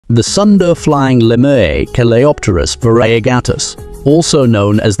The Sunda flying lemur, Galeopterus variegatus, also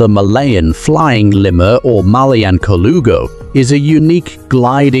known as the Malayan flying lemur or Malayan colugo, is a unique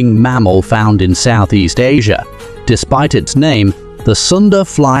gliding mammal found in Southeast Asia. Despite its name, the Sunda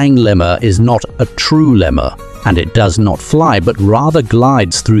flying lemur is not a true lemur, and it does not fly but rather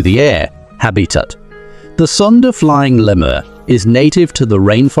glides through the air. Habitat. The Sunda flying lemur is native to the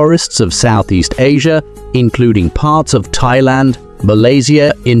rainforests of Southeast Asia, including parts of Thailand,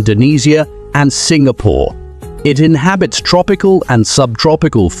 Malaysia, Indonesia, and Singapore. It inhabits tropical and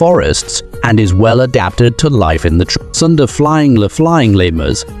subtropical forests and is well adapted to life in the Sunda flying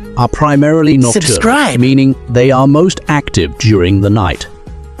lemurs are primarily nocturnal, meaning they are most active during the night.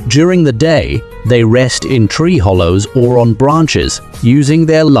 During the day, they rest in tree hollows or on branches, using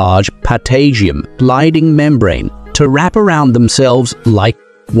their large patagium gliding membrane to wrap around themselves like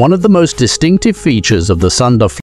one of the most distinctive features of the Sunda